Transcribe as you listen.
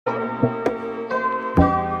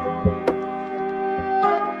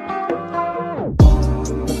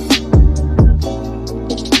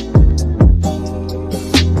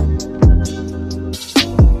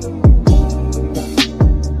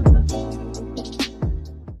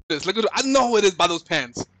this. Look at I know who it is by those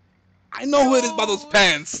pants. I know who it is by those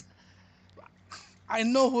pants. I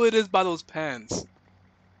know who it is by those pants.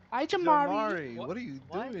 Hi, Jamari. Jamari, what are you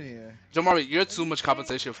doing here? Jamari, you're too much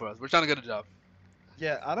compensation for us. We're trying to get a job.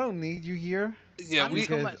 Yeah, I don't need you here. Yeah, I'm we.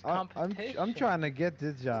 too Because much competition. I'm trying to get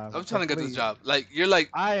this job. I'm So trying to get this please. job. Like you're like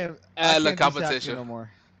I the can't do Shaq competition. no more.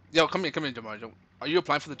 Yo, come here, Jamari. Are you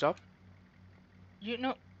applying for the job? You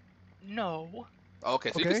know, no. Oh,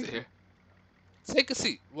 okay, so you can Okay. sit here. Take a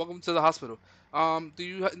seat. Welcome to the hospital. Do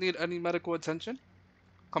you need any medical attention?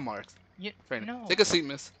 Come on, Rex. Trainer. No. Take a seat,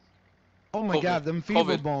 miss. Oh my COVID. God, them feeble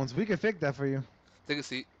COVID. bones. We can fix that for you. Take a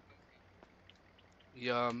seat.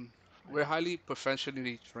 We're highly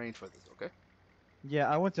professionally trained for this, okay?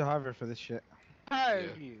 Yeah, I went to Harvard for this shit.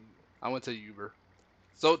 Hired you. I went to Uber.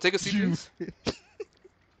 So take a seat, You- please.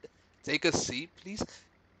 Take a seat, please.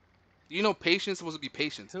 You know, patience supposed to be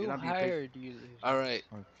patient. Who You're not being patient. hired you? All right.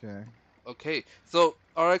 Okay. Okay. So,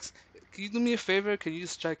 RX, can you do me a favor? Can you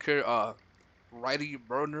just check your right of your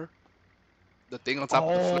burner? The thing on top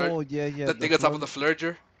of the flirt. Oh yeah, yeah. The thing on top of the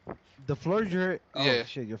flirger. The flirger. Oh Yeah.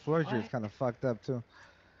 shit, your flirger is What? kind of fucked up too.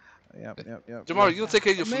 Yep. Jamar, you'll take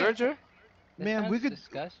care of your Man. flirger? Man, we could.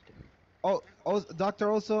 Disgusting. Oh, Doctor.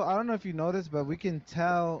 Also, I don't know if you noticed, but we can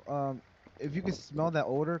tell if you can smell that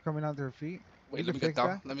odor coming out their feet. Wait, we let me can get fix down.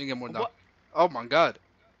 that. Let me get more down. What? Oh my God.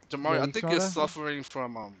 Jamar, Yeah, I you think smell you're that? suffering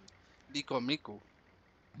from Liko Miku.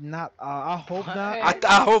 Not. I hope What? not.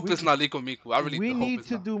 I hope We- it's not Liko Miku. I really we hope need it's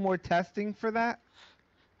to not. do more testing for that.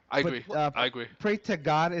 I but, agree. uh, I agree. Pray to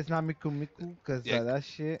God it's not Miku Miku, because Yeah. that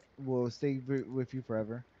shit will stay with you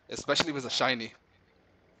forever. Especially if it's a shiny.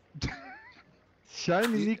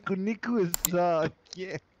 Shiny Niku Niku is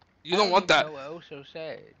yeah. You don't want that. I also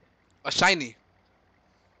said. A shiny.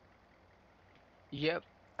 Yep.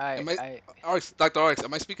 RX, Dr. RX,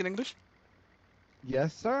 am I speaking English?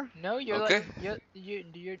 Yes, sir. No, you're Okay. like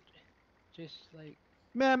you're just like.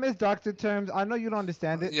 Ma'am, it's doctor terms. I know you don't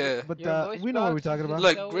understand it. Yeah. But Your voice we know what we're box talking is about.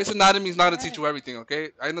 Look, So Grey's Anatomy is not to bad. teach you everything, okay?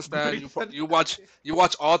 I understand Grey's you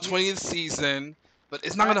watch all 20th season, but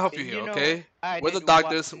it's not gonna help you here, okay? We're the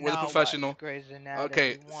doctors, we're the professional.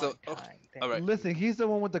 Okay, so alright. Listen, he's the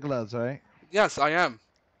one with the gloves, right? Yes, I am.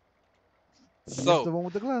 He's the So one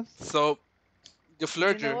with the gloves. your You know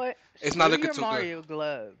flirger, what? it's not Screw looking your too good. Mario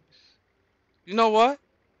gloves. You know what?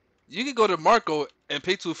 You can go to Marco and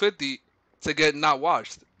pay $250 to get not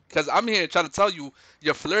washed. Cause I'm here trying to tell you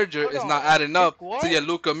your flirger Hold is on, not adding up what? to your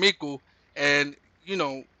Luka Miku, and you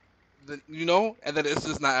know, and then it's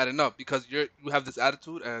just not adding up because you have this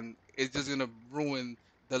attitude, and it's just gonna ruin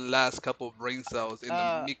the last couple of brain cells in the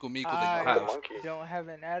Miku Miku that you have. I don't have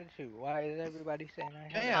an attitude. Why is everybody saying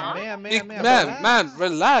I have? Man,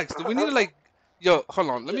 relax. Do we need to like, yo, hold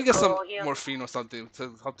on. Let me get some morphine or something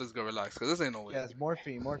to help this girl relax, cause this ain't no way. Yes,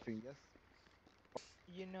 morphine, yes.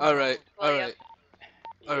 You know. All right.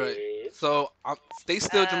 So stay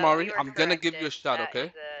still, Jamari. I'm gonna give you a shot,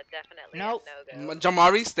 okay? Definitely Nope. a no-go.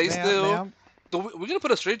 Jamari, stay Ma'am, still. ma'am. We're gonna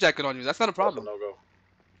put a straight jacket on you. That's not a problem. What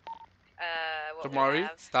we Jamari,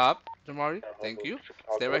 have. stop. Jamari, thank you.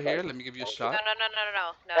 Stay right here. Let me give you a shot.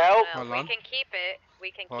 No. Hold We on. can keep it.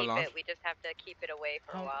 We can Hold keep on. it. We just have to keep it away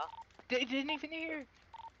for a while. They didn't even hear.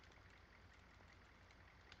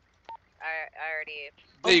 I already.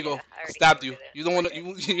 There you go. I already Stabbed told you. this. You don't want to.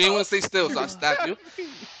 You ain't want to stay still, so I stabbed you.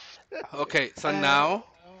 Okay. So now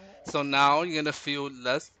you're gonna feel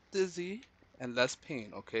less dizzy and less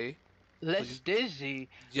pain. Okay. Less dizzy.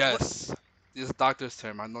 Yes. This is doctor's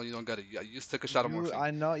term. I know you don't get it. You just took a shot of morphine.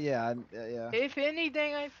 I know, yeah. If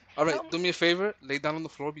anything, All right, do me a favor. Lay down on the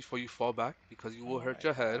floor before you fall back because you will hurt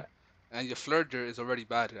your head, and your flirger is already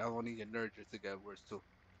bad. I don't need your nerger to get worse too.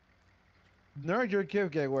 Nerd, your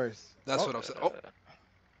kid get worse. That's what I'm saying. Oh,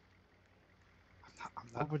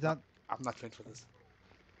 I'm not trained for this.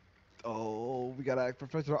 Oh, we gotta act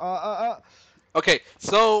professional. Okay,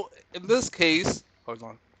 so in this case, hold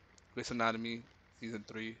on. Grey's Anatomy, season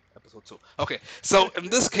 3, episode 2. Okay, so in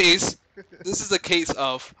this case, this is a case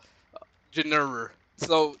of Generer.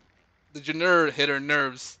 So the Generer hit her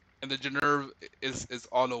nerves, and the Generer is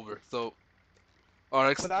all over. So,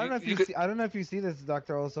 RX, But I don't know if you see. I don't know if you see this,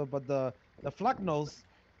 Doctor. Also, but the flak nose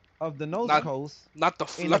of the nose coast. Not the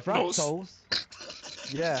in the flak front nose. toes.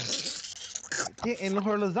 Yeah. Yeah, and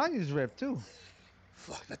her lasagna's ripped too.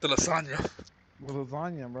 Fuck, not the lasagna. With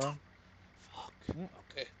lasagna, bro. Fuck.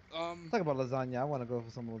 Okay. Talk about lasagna. I want to go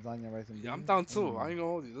for some lasagna, rice and beans. Yeah, I'm down too. I ain't gonna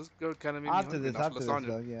hold you. This girl kind of made me After hungry this, now for lasagna.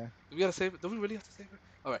 though, yeah. Do we gotta save it? Do we really have to save it?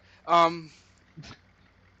 All right.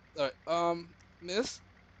 All right. Miss,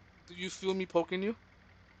 do you feel me poking you?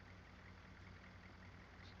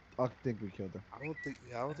 I think we killed her. I don't think.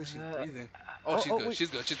 Yeah, I don't think she's breathing. Oh, she's good. Wait. She's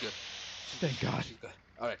good. She's good. Thank God. She's good.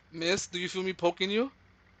 All right, Miss, do you feel me poking you?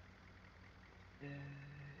 Uh,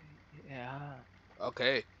 yeah.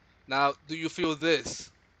 Okay. Now, do you feel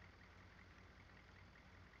this?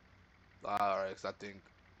 All right, 'cause I think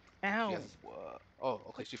she Ow. has. Oh,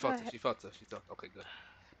 okay. What She felt the it. heck? She felt it. She felt it. Okay, good.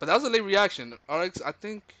 But that was a late reaction. All right, 'cause I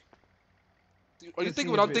think. Are you Let's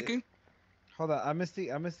thinking see what if I'm it. thinking? Hold on. I'm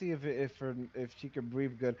gonna see if she can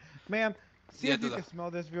breathe good. Ma'am, see Yeah, if do you that. can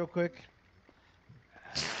smell this real quick.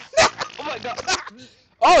 Oh my god.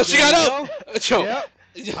 Oh, she There you got go. out. Cho. Yep.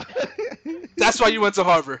 That's why you went to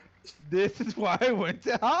Harvard. This is why I went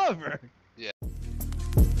to Harvard.